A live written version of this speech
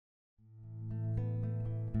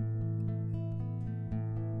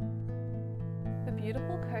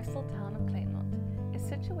beautiful coastal town of Kleinmond is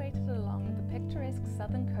situated along the picturesque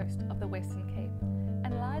southern coast of the Western Cape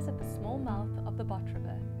and lies at the small mouth of the Bot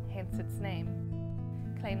River, hence its name.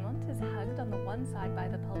 Kleinmond is hugged on the one side by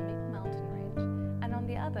the Palmique mountain range and on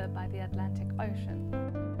the other by the Atlantic Ocean.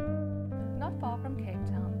 Not far from Cape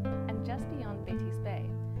Town and just beyond Betty's Bay,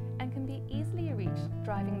 and can be easily reached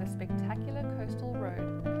driving the spectacular coastal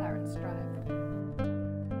road Clarence Drive.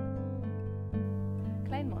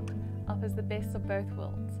 Kleinmond offers the best of both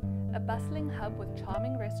worlds, a bustling hub with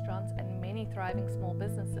charming restaurants and many thriving small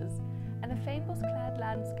businesses, and a fynbos-clad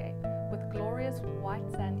landscape with glorious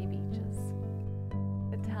white sandy beaches.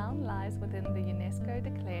 The town lies within the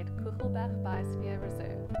UNESCO-declared Kogelberg Biosphere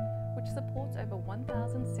Reserve, which supports over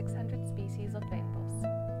 1,600 species of fynbos.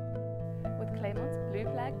 With Kleinmond's blue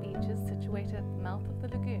flag beaches situated at the mouth of the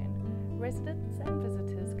lagoon, residents and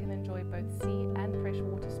visitors can enjoy both sea and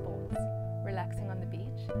freshwater sports, relaxing on the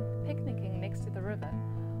beach, picnicking next to the river,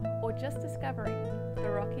 or just discovering the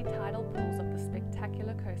rocky tidal pools of the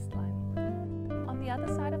spectacular coastline. On the other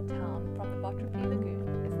side of town from the Bot River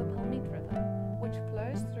Lagoon is the Palmique River, which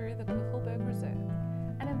flows through the Kogelberg Reserve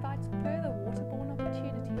and invites further waterborne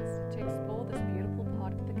opportunities to explore this beautiful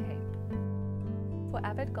part of the Cape. For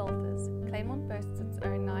avid golfers, Kleinmond boasts its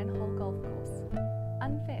own 9-hole golf course.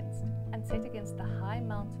 Unfenced and set against the high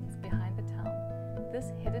mountains behind the town,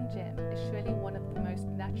 this hidden gem is surely one of the most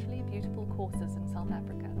naturally beautiful courses in South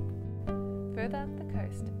Africa. Further up the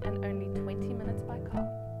coast, and only 20 minutes by car,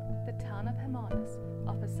 the town of Hermanus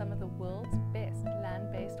offers some of the world's best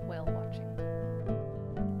land-based whale watching.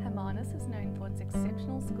 Hermanus is known for its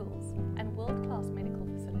exceptional schools and world-class medical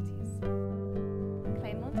facilities.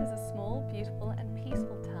 Kleinmond is a small, beautiful and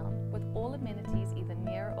peaceful town with all amenities either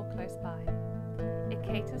near or close by. It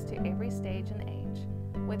caters to every stage and age,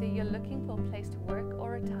 whether you're looking for a place to work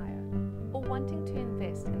or retire, or wanting to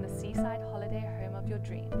invest in the seaside holiday home of your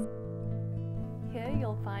dreams. Here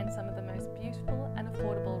you'll find some of the most beautiful and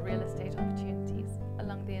affordable real estate opportunities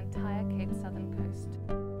along the entire Cape Southern coast.